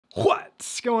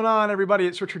What's going on, everybody?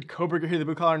 It's Richard Koberger here, the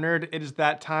Blue Collar Nerd. It is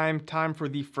that time for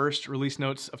the first release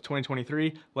notes of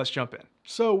 2023. Let's jump in.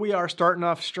 So we are starting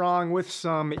off strong with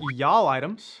some y'all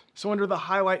items. So under the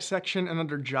highlight section and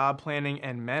under job planning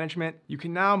and management, you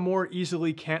can now more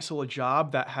easily cancel a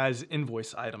job that has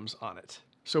invoice items on it.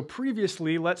 So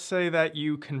previously, let's say that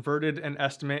you converted an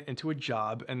estimate into a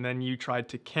job and then you tried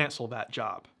to cancel that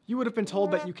job. You would have been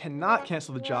told that you cannot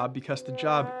cancel the job because the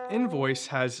job invoice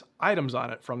has items on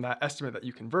it from that estimate that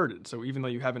you converted. So even though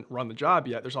you haven't run the job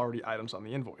yet, there's already items on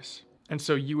the invoice. And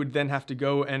so you would then have to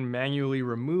go and manually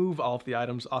remove all of the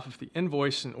items off of the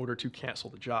invoice in order to cancel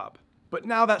the job. But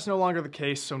now that's no longer the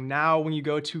case, so now when you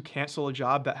go to cancel a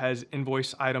job that has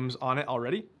invoice items on it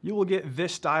already, you will get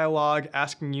this dialog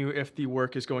asking you if the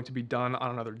work is going to be done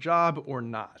on another job or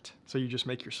not. So you just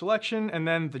make your selection and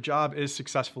then the job is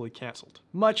successfully canceled.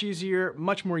 Much easier,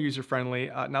 much more user-friendly.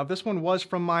 Now this one was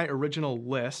from my original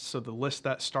list, so the list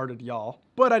that started y'all,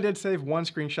 but I did save one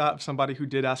screenshot of somebody who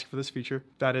did ask for this feature.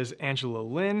 That is Angela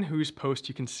Lynn, whose post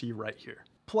you can see right here.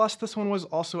 Plus, this one was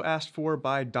also asked for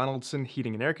by Donaldson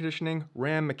Heating and Air Conditioning,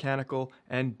 Ram Mechanical,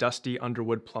 and Dusty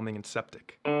Underwood Plumbing and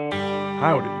Septic.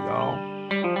 Howdy, y'all.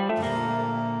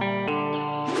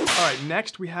 All right,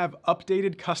 next we have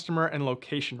updated customer and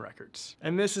location records.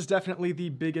 And this is definitely the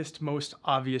biggest, most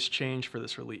obvious change for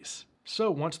this release.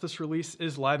 So once this release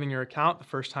is live in your account, the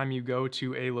first time you go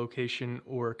to a location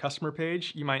or customer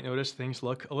page, you might notice things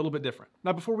look a little bit different.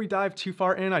 Now, before we dive too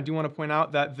far in, I do want to point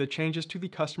out that the changes to the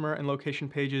customer and location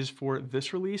pages for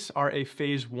this release are a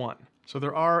phase 1. So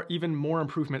there are even more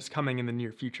improvements coming in the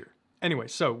near future. Anyway,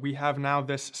 so we have now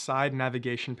this side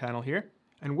navigation panel here.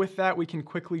 And with that, we can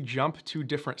quickly jump to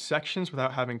different sections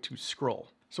without having to scroll.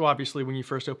 So obviously when you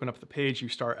first open up the page, you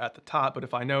start at the top, but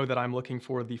if I know that I'm looking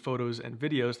for the photos and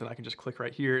videos, then I can just click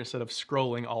right here instead of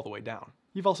scrolling all the way down.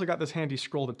 You've also got this handy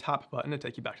scroll to top button to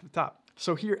take you back to the top.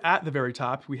 So here at the very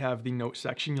top, we have the notes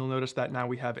section. You'll notice that now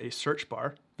we have a search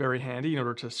bar, very handy in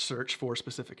order to search for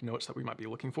specific notes that we might be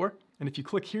looking for. And if you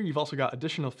click here, you've also got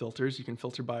additional filters. You can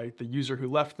filter by the user who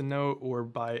left the note or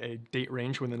by a date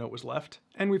range when the note was left.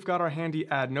 And we've got our handy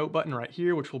add note button right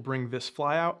here, which will bring this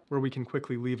flyout where we can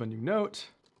quickly leave a new note.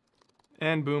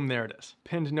 And boom, there it is.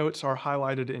 Pinned notes are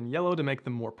highlighted in yellow to make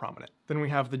them more prominent. Then we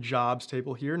have the jobs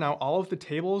table here. Now all of the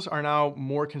tables are now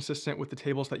more consistent with the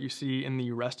tables that you see in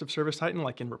the rest of ServiceTitan,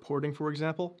 like in reporting, for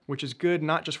example, which is good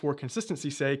not just for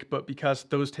consistency's sake, but because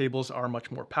those tables are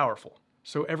much more powerful.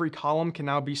 So every column can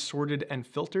now be sorted and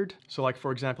filtered. So like,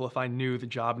 for example, if I knew the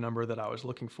job number that I was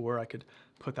looking for, I could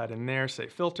put that in there, say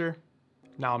filter.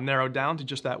 Now I'm narrowed down to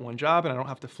just that one job and I don't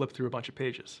have to flip through a bunch of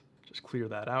pages. Just clear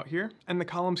that out here. And the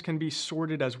columns can be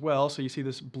sorted as well. So you see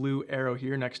this blue arrow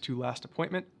here next to last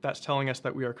appointment. That's telling us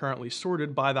that we are currently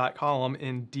sorted by that column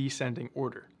in descending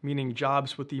order, meaning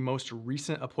jobs with the most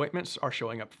recent appointments are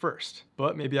showing up first.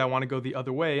 But maybe I want to go the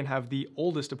other way and have the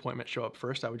oldest appointment show up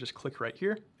first. I would just click right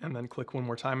here and then click one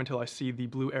more time until I see the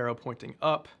blue arrow pointing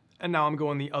up. And now I'm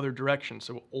going the other direction,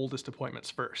 so oldest appointments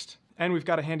first. And we've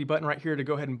got a handy button right here to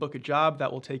go ahead and book a job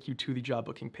that will take you to the job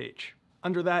booking page.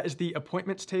 Under that is the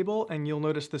appointments table, and you'll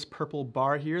notice this purple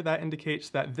bar here that indicates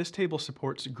that this table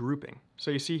supports grouping. So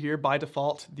you see here, by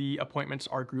default, the appointments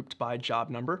are grouped by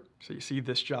job number. So you see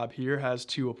this job here has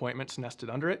 2 appointments nested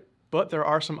under it, but there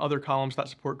are some other columns that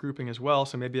support grouping as well.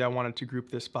 So maybe I wanted to group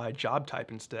this by job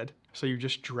type instead. So you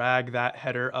just drag that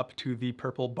header up to the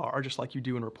purple bar, just like you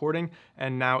do in reporting,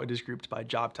 and now it is grouped by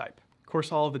job type. Of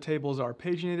course, all of the tables are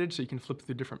paginated, so you can flip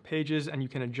through different pages and you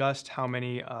can adjust how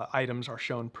many items are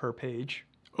shown per page.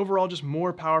 Overall, just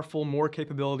more powerful, more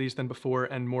capabilities than before,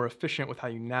 and more efficient with how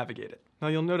you navigate it. Now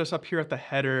you'll notice up here at the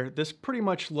header, this pretty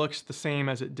much looks the same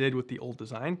as it did with the old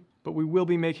design, but we will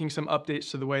be making some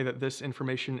updates to the way that this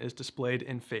information is displayed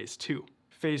in phase 2.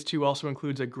 Phase 2 also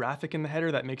includes a graphic in the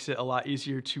header that makes it a lot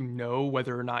easier to know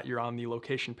whether or not you're on the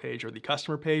location page or the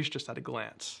customer page just at a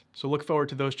glance. So look forward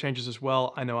to those changes as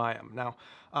well. I know I am. Now,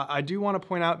 I do want to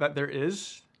point out that there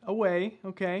is a way,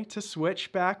 okay, to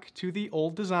switch back to the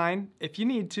old design if you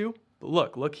need to.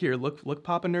 But look here, look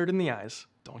Papa Nerd in the eyes.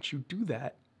 Don't you do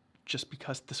that just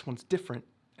because this one's different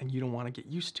and you don't want to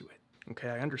get used to it. Okay,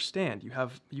 I understand. You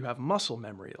have muscle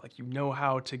memory, like you know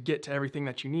how to get to everything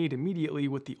that you need immediately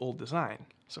with the old design.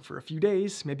 So for a few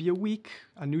days, maybe a week,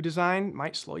 a new design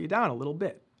might slow you down a little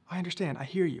bit. I understand, I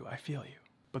hear you, I feel you.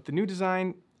 But the new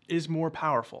design is more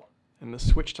powerful. And the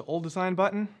switch to old design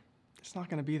button, it's not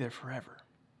gonna be there forever.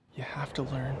 You have to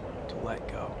learn to let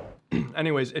go.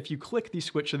 Anyways, if you click the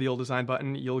switch to the old design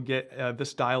button, you'll get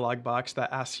this dialog box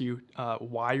that asks you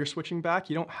why you're switching back.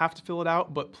 You don't have to fill it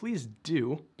out, but please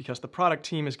do, because the product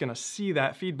team is gonna see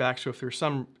that feedback. So if there's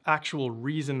some actual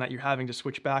reason that you're having to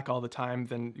switch back all the time,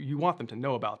 then you want them to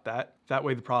know about that. That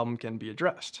way the problem can be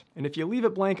addressed. And if you leave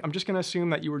it blank, I'm just gonna assume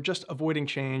that you were just avoiding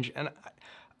change, and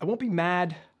I won't be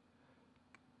mad,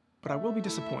 but I will be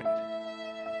disappointed.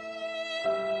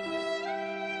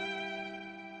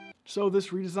 So this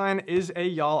redesign is a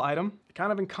y'all item. It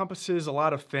kind of encompasses a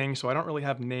lot of things, so I don't really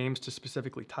have names to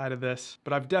specifically tie to this,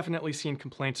 but I've definitely seen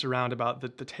complaints around about the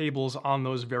tables on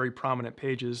those very prominent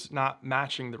pages not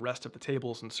matching the rest of the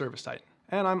tables in ServiceTitan.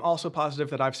 And I'm also positive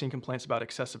that I've seen complaints about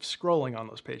excessive scrolling on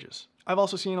those pages. I've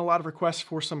also seen a lot of requests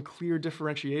for some clear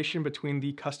differentiation between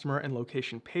the customer and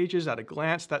location pages at a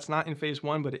glance. That's not in phase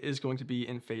 1, but it is going to be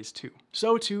in phase 2.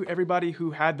 So to everybody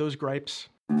who had those gripes,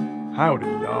 howdy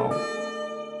y'all.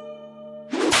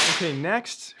 Okay,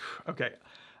 next,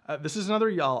 this is another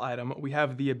y'all item. We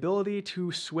have the ability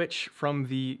to switch from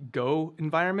the Go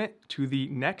environment to the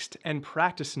Next and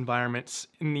Practice environments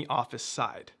in the Office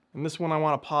side. And this one I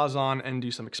want to pause on and do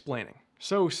some explaining.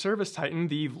 So ServiceTitan,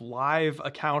 the live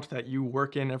account that you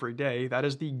work in every day, that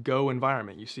is the Go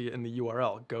environment. You see it in the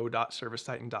URL,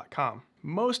 go.servicetitan.com.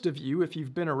 Most of you, if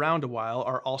you've been around a while,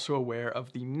 are also aware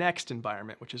of the Next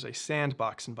environment, which is a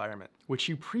sandbox environment, which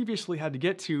you previously had to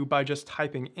get to by just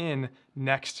typing in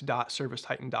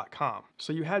next.servicetitan.com.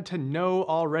 So you had to know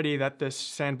already that this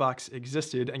sandbox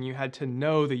existed, and you had to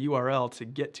know the URL to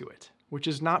get to it, which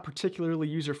is not particularly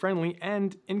user-friendly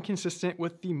and inconsistent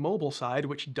with the mobile side,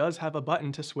 which does have a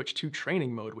button to switch to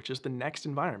training mode, which is the Next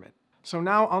environment. So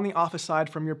now on the Office side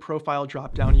from your profile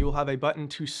dropdown, you will have a button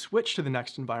to switch to the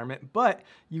Next environment, but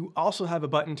you also have a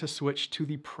button to switch to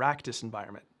the Practice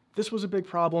environment. This was a big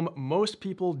problem. Most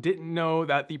people didn't know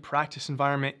that the Practice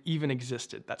environment even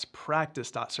existed. That's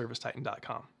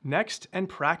practice.servicetitan.com. Next and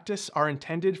Practice are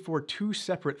intended for two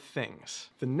separate things.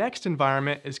 The Next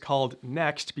environment is called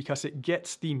Next because it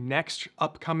gets the next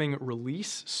upcoming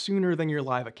release sooner than your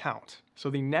live account. So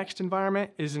the Next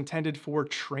environment is intended for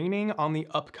training on the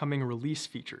upcoming release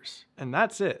features. And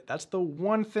that's it. That's the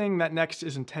one thing that Next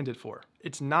is intended for.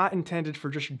 It's not intended for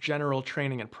just general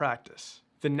training and practice.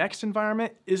 The Next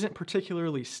environment isn't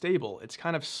particularly stable. It's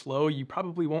kind of slow. You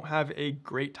probably won't have a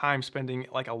great time spending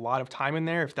like a lot of time in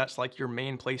there if that's like your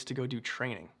main place to go do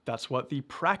training. That's what the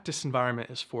Practice environment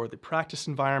is for. The Practice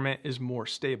environment is more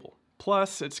stable.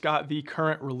 Plus, it's got the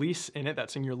current release in it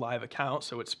that's in your live account,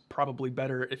 so it's probably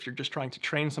better if you're just trying to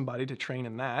train somebody to train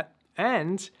in that.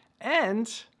 And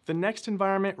the Next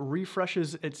environment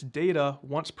refreshes its data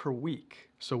once per week.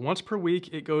 So once per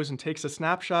week, it goes and takes a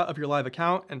snapshot of your live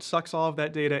account and sucks all of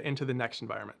that data into the Next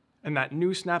environment. And that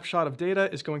new snapshot of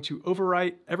data is going to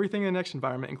overwrite everything in the Next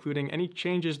environment, including any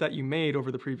changes that you made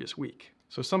over the previous week.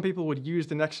 So some people would use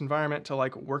the Next environment to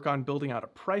like work on building out a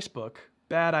price book.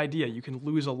 Bad idea. You can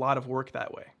lose a lot of work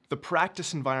that way. The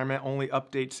Practice environment only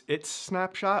updates its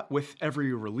snapshot with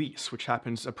every release, which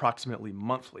happens approximately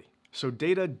monthly. So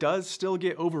data does still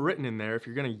get overwritten in there. If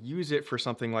you're going to use it for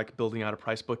something like building out a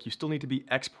price book, you still need to be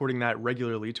exporting that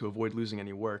regularly to avoid losing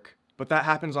any work. But that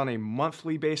happens on a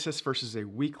monthly basis versus a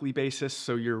weekly basis,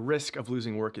 so your risk of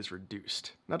losing work is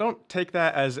reduced. Now don't take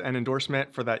that as an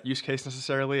endorsement for that use case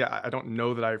necessarily. I don't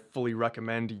know that I fully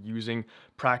recommend using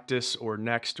Practice or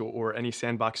Next or any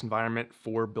sandbox environment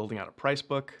for building out a price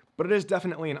book, but it is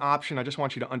definitely an option. I just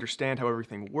want you to understand how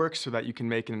everything works so that you can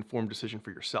make an informed decision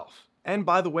for yourself. And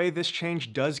by the way, this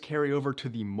change does carry over to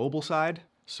the mobile side.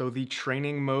 So the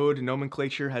training mode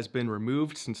nomenclature has been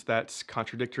removed since that's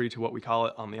contradictory to what we call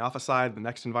it on the Office side, the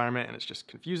Next environment, and it's just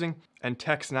confusing. And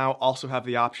techs now also have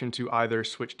the option to either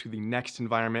switch to the Next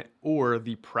environment or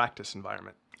the Practice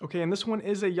environment. Okay, and this one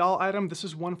is a y'all item. This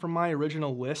is one from my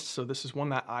original list, so this is one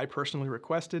that I personally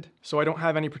requested. So I don't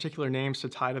have any particular names to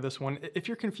tie to this one. If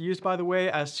you're confused, by the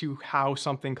way, as to how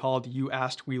something called "you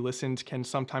asked, we listened" can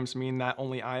sometimes mean that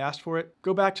only I asked for it,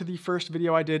 go back to the first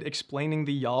video I did explaining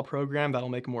the y'all program. That'll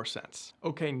make more sense.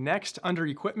 Okay, next, under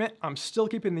equipment, I'm still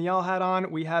keeping the y'all hat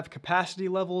on. We have capacity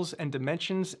levels and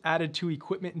dimensions added to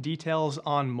equipment details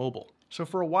on mobile. So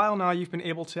for a while now, you've been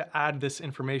able to add this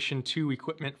information to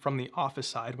equipment from the Office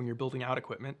side when you're building out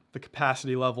equipment. The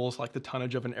capacity levels, like the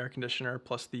tonnage of an air conditioner,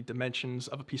 plus the dimensions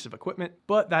of a piece of equipment,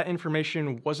 but that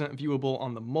information wasn't viewable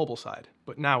on the mobile side.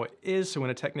 But now it is, so when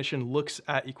a technician looks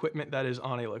at equipment that is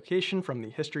on a location from the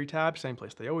History tab, same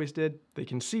place they always did, they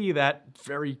can see that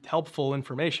very helpful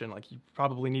information. Like you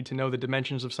probably need to know the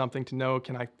dimensions of something to know,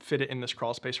 can I fit it in this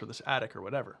crawl space or this attic or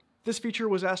whatever. This feature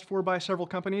was asked for by several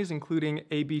companies, including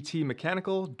ABT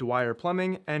Mechanical, Dwyer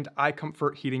Plumbing, and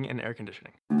iComfort Heating and Air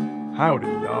Conditioning. Howdy,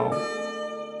 y'all.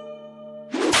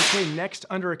 Okay, next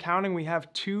under accounting, we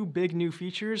have two big new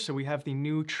features. So we have the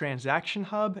new transaction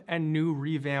hub and new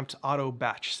revamped auto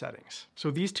batch settings.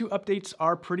 So these two updates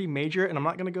are pretty major, and I'm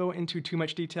not gonna go into too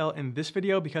much detail in this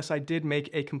video because I did make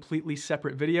a completely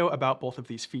separate video about both of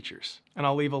these features. And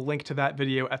I'll leave a link to that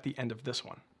video at the end of this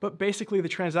one. But basically the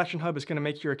transaction hub is gonna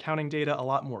make your accounting data a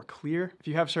lot more clear. If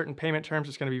you have certain payment terms,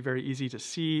 it's gonna be very easy to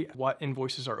see what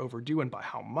invoices are overdue and by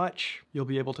how much. You'll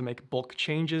be able to make bulk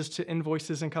changes to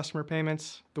invoices and customer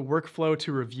payments. The workflow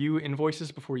to review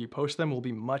invoices before you post them will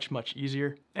be much, much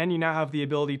easier. And you now have the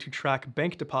ability to track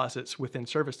bank deposits within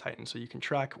ServiceTitan, so you can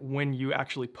track when you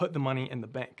actually put the money in the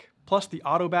bank. Plus the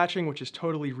auto batching, which is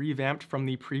totally revamped from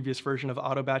the previous version of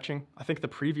auto batching. I think the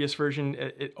previous version,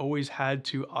 it always had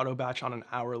to auto batch on an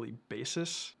hourly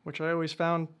basis, which I always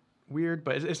found weird,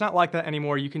 but it's not like that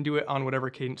anymore. You can do it on whatever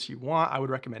cadence you want. I would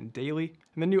recommend daily.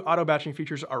 And the new auto batching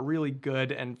features are really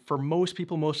good, and for most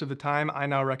people, most of the time, I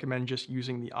now recommend just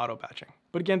using the auto batching.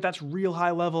 But again, that's real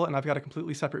high level, and I've got a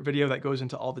completely separate video that goes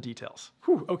into all the details.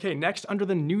 Whew. Okay, next under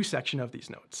the new section of these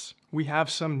notes, we have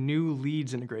some new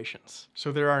leads integrations.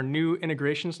 So there are new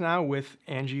integrations now with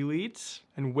Angie Leads,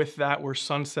 and with that, we're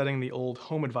sunsetting the old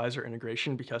Home Advisor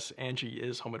integration because Angie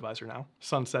is Home Advisor now.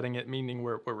 Sunsetting it meaning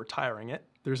we're retiring it.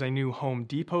 There's a new Home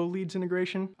Depot Leads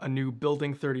integration, a new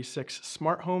Building 36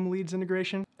 Smart Home Leads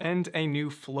integration, and a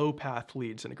new FlowPath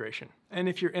Leads integration. And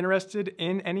if you're interested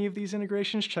in any of these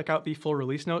integrations, check out the full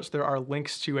release notes. There are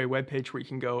links to a webpage where you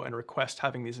can go and request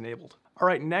having these enabled. All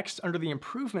right, next under the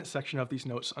improvement section of these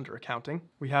notes under accounting,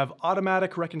 we have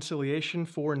automatic reconciliation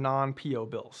for non-PO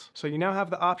bills. So you now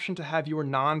have the option to have your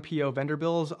non-PO vendor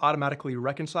bills automatically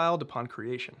reconciled upon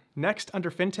creation. Next, under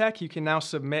FinTech, you can now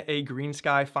submit a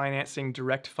greensky financing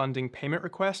direct funding payment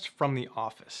request from the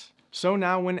office. So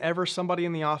now whenever somebody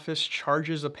in the office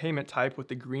charges a payment type with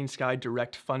the greensky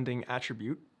direct funding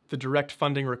attribute, the direct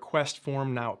funding request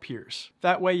form now appears.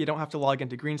 That way you don't have to log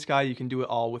into greensky, you can do it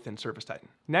all within ServiceTitan.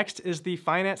 Next is the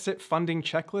Financeit funding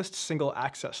checklist single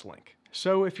access link.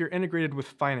 So if you're integrated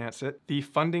with Financeit, the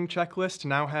funding checklist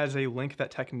now has a link that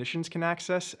technicians can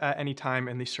access at any time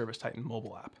in the ServiceTitan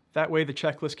mobile app. That way the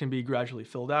checklist can be gradually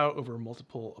filled out over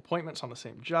multiple appointments on the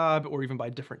same job or even by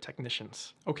different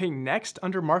technicians. Okay, next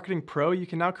under Marketing Pro, you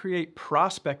can now create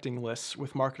prospecting lists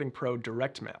with Marketing Pro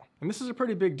Direct Mail. And this is a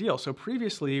pretty big deal. So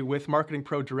previously with Marketing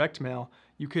Pro Direct Mail,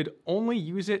 you could only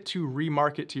use it to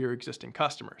remarket to your existing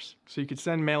customers. So you could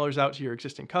send mailers out to your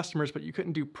existing customers, but you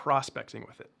couldn't do prospecting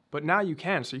with it. But now you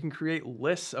can, so you can create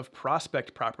lists of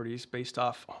prospect properties based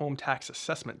off home tax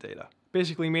assessment data.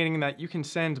 Basically meaning that you can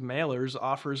send mailers,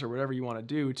 offers, or whatever you want to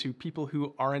do to people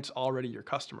who aren't already your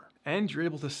customer. And you're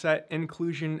able to set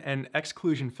inclusion and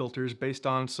exclusion filters based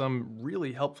on some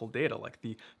really helpful data, like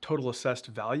the total assessed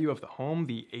value of the home,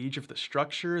 the age of the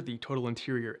structure, the total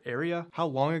interior area, how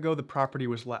long ago the property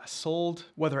was last sold,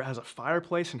 whether it has a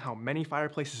fireplace and how many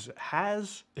fireplaces it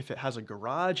has, if it has a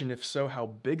garage, and if so, how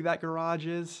big that garage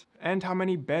is, and how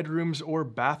many bedrooms or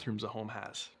bathrooms a home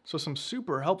has. So some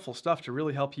super helpful stuff to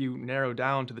really help you narrow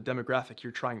down to the demographic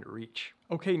you're trying to reach.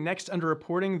 Okay, next under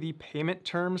reporting, the payment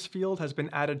terms field has been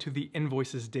added to the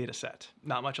invoices dataset.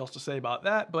 Not much else to say about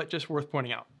that, but just worth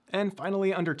pointing out. And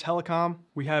finally, under Telecom,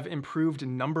 we have improved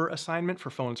number assignment for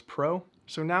Phones Pro.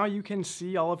 So now you can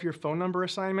see all of your phone number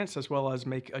assignments as well as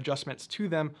make adjustments to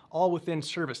them all within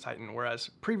ServiceTitan, whereas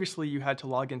previously you had to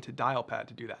log into Dialpad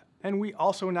to do that. And we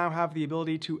also now have the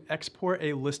ability to export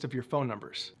a list of your phone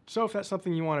numbers. So if that's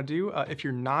something you want to do, if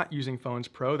you're not using Phones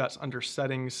Pro, that's under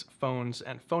Settings, Phones,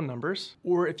 and Phone Numbers.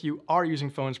 Or if you are using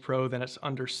Phones Pro, then it's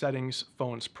under Settings,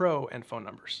 Phones Pro, and Phone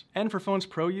Numbers. And for Phones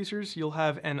Pro users, you'll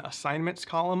have an assignments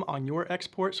column on your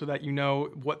export so that you know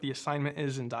what the assignment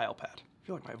is in Dialpad. I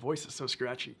feel like my voice is so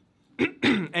scratchy.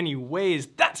 Anyways,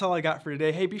 that's all I got for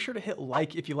today. Hey, be sure to hit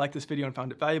like if you liked this video and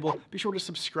found it valuable. Be sure to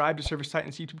subscribe to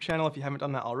ServiceTitan's YouTube channel if you haven't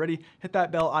done that already. Hit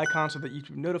that bell icon so that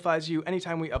YouTube notifies you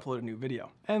anytime we upload a new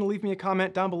video. And leave me a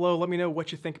comment down below. Let me know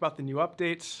what you think about the new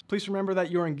updates. Please remember that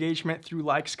your engagement through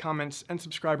likes, comments, and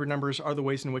subscriber numbers are the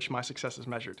ways in which my success is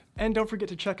measured. And don't forget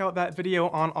to check out that video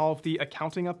on all of the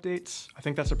accounting updates. I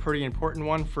think that's a pretty important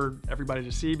one for everybody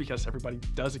to see because everybody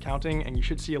does accounting, and you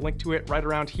should see a link to it right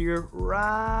around here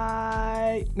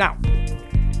right now.